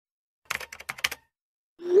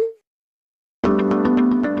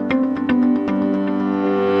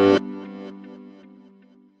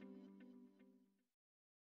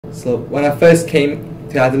So when I first came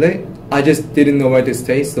to Adelaide, I just didn't know where to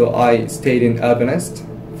stay, so I stayed in Urbanist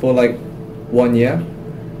for like 1 year.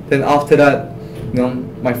 Then after that,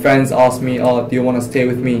 my friends asked me, "Oh, do you want to stay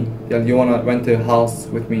with me? Yeah, do you want to rent a house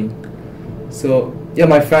with me?" So yeah,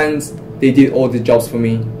 my friends, they did all the jobs for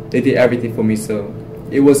me. They did everything for me, so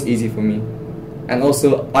it was easy for me. And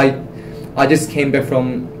also, I just came back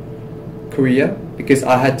from Korea because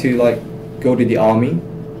I had to like go to the army.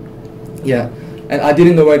 Yeah, and I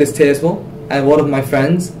didn't know where to stay as well. And one of my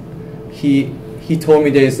friends, he told me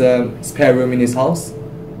there's a spare room in his house.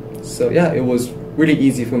 So yeah, it was really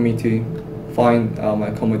easy for me to find my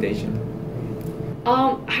accommodation.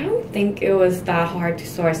 I don't think it was that hard to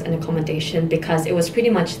source an accommodation because it was pretty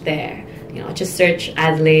much there. Just search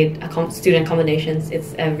Adelaide student accommodations.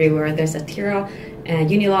 It's everywhere. There's a Tira and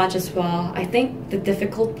Unilodge as well. I think the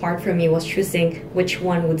difficult part for me was choosing which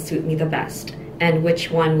one would suit me the best and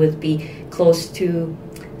which one would be close to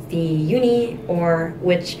the uni or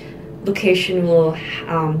which location will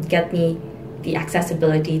get me the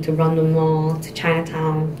accessibility to Rundle Mall, to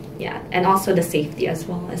Chinatown, yeah, and also the safety as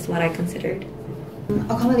well is what I considered.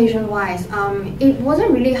 Accommodation wise, it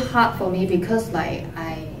wasn't really hard for me because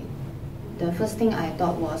the first thing I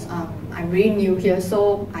thought was I'm really new here,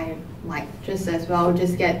 so I might just as well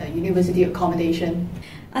just get a university accommodation.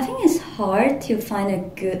 I think it's hard to find a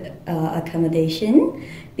good accommodation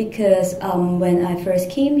because when I first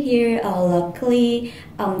came here, luckily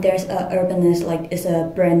there's a Urbanist, it's a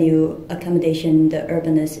brand new accommodation, the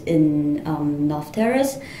Urbanist in North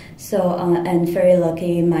Terrace. So and very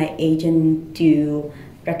lucky my agent do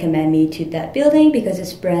recommend me to that building because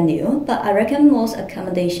it's brand new. But I reckon most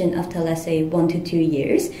accommodation after let's say 1 to 2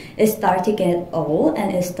 years, it start to get old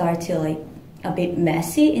and it start to a bit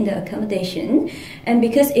messy in the accommodation. And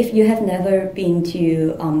because if you have never been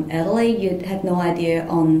to Adelaide, you have no idea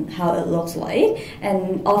on how it looks like.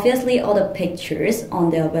 And obviously all the pictures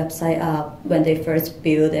on their website when they first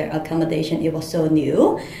built their accommodation, it was so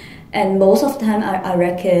new. And most of the time, I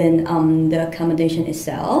reckon the accommodation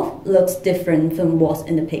itself looks different from what's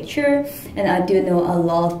in the picture. And I do know a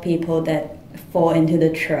lot of people that fall into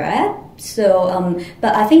the trap. So,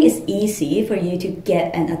 but I think it's easy for you to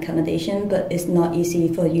get an accommodation, but it's not easy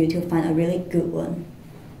for you to find a really good one.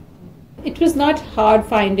 It was not hard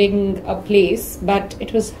finding a place, but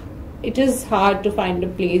it is hard to find a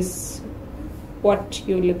place what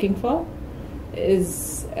you're looking for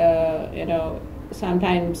is,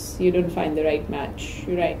 sometimes you don't find the right match.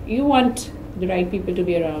 You want the right people to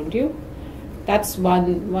be around you. That's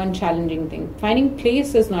one challenging thing. Finding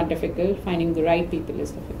place is not difficult. Finding the right people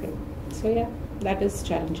is difficult. So yeah, that is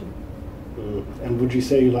challenging. And would you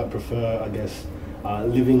say you prefer, I guess,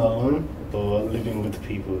 living alone or living with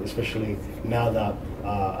people? Especially now that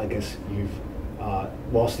I guess you've,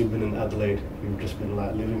 whilst you've been in Adelaide, you've just been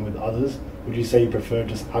living with others. Would you say you prefer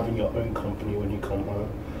just having your own company when you come home?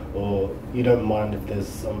 Or you don't mind if there's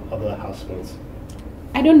some other housemates?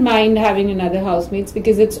 I don't mind having another housemates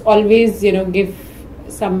because it's always, give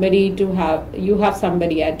somebody to have, you have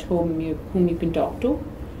somebody at home whom you can talk to.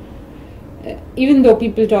 Even though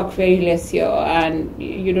people talk very less here and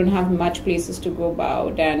you don't have much places to go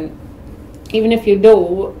about, and even if you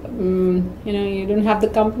do, you don't have the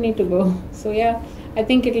company to go. So yeah, I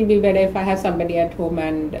think it'll be better if I have somebody at home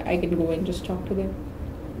and I can go and just talk to them.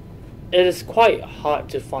 It is quite hard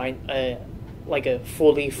to find a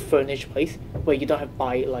fully furnished place where you don't have to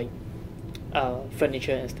buy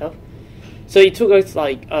furniture and stuff. So it took us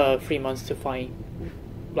 3 months to find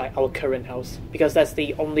our current house because that's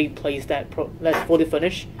the only place that's fully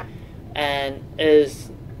furnished and is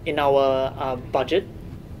in our budget,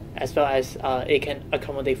 as well as it can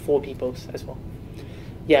accommodate 4 people as well.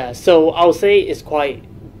 Yeah, so I'll say it's quite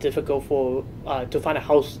difficult for to find a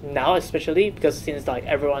house now, especially because since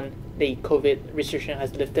the COVID restriction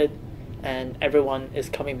has lifted and everyone is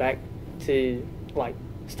coming back to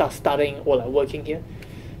start studying or working here.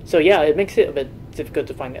 So yeah, it makes it a bit difficult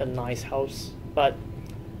to find a nice house. But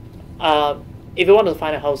if you want to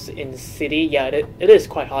find a house in the city, yeah, it is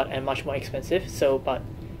quite hard and much more expensive. So, but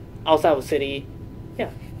outside of the city, yeah,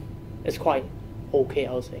 it's quite okay,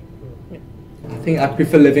 I would say. Yeah. I think I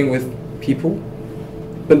prefer living with people,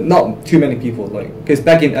 but not too many people. Because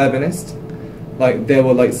back in Urbanist, there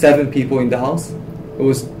were 7 people in the house. It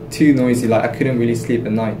was too noisy. I couldn't really sleep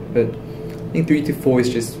at night. But I think 3 to 4 is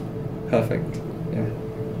just perfect. Yeah.